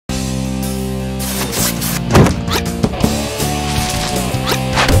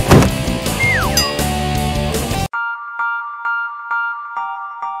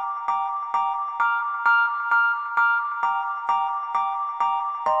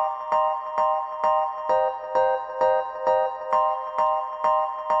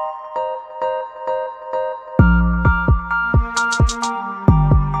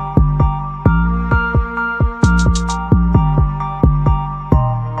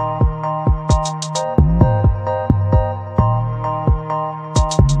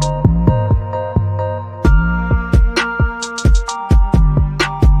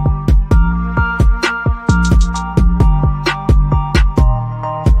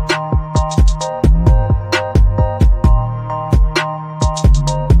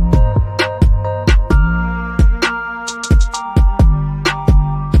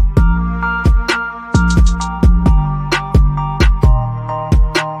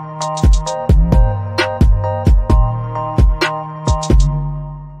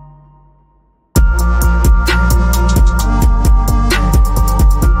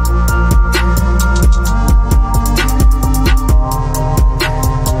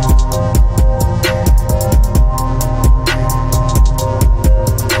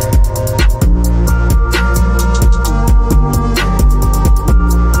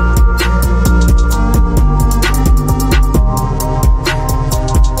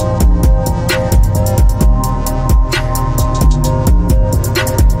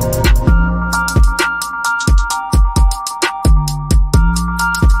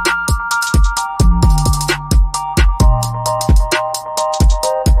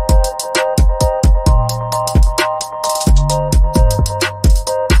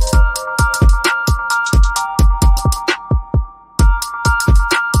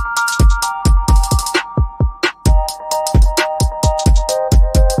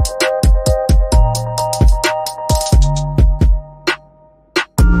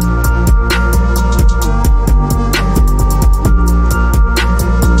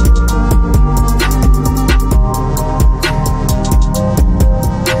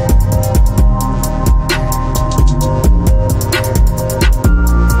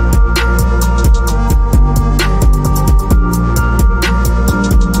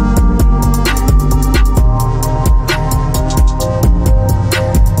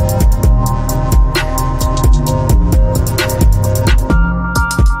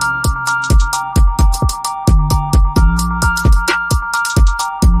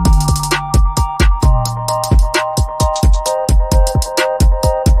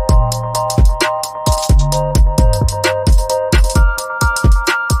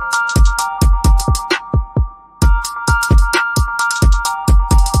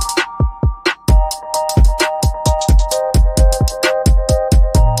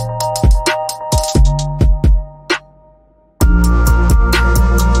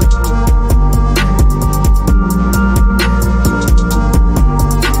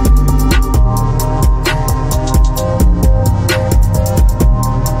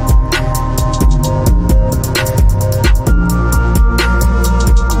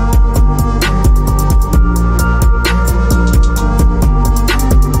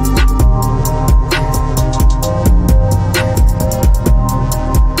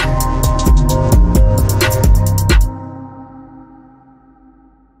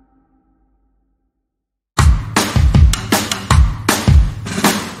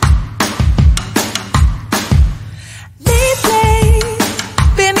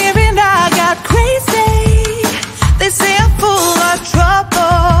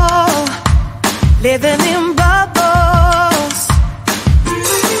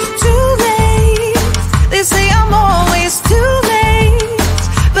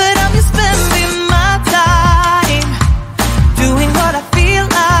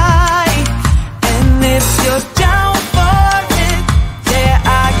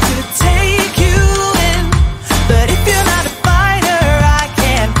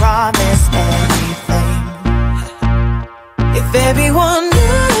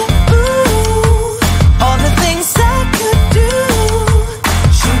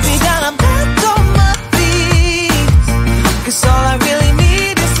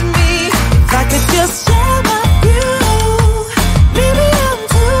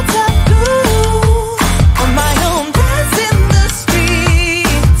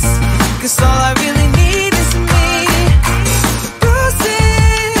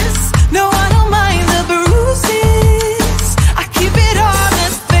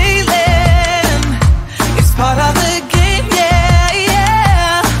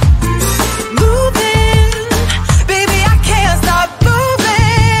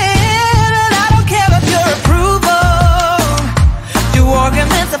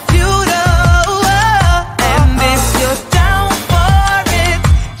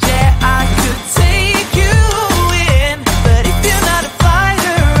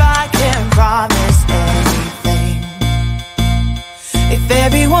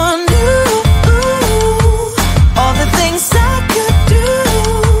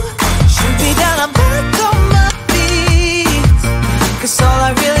all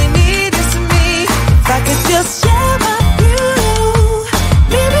I really need is me. If I could just share my view.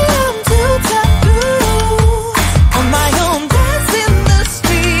 Maybe I'm too taboo. On my own, dance in the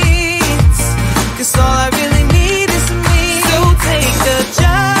streets. 'Cause all I really need is me. So take the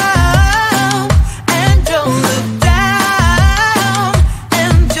jump and don't look down.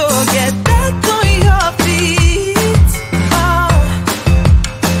 And you'll get back on your feet. Oh.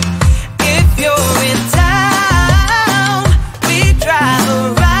 If you're in town, we drive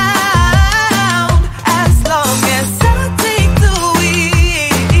around. As long as I take the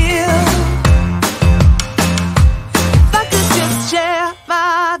wheel. If I could just share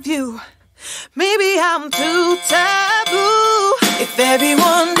my view. Maybe I'm too taboo. If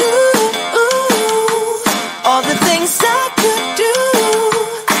everyone knew all the things I could do,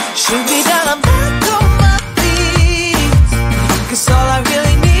 shoot me down, I'm back on my feet. 'Cause all I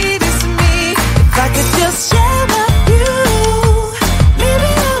really need is me. If I could just share my view.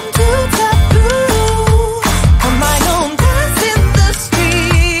 Maybe I'm too taboo. On my own, dance in the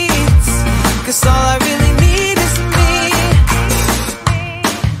streets. 'Cause all I really need is me.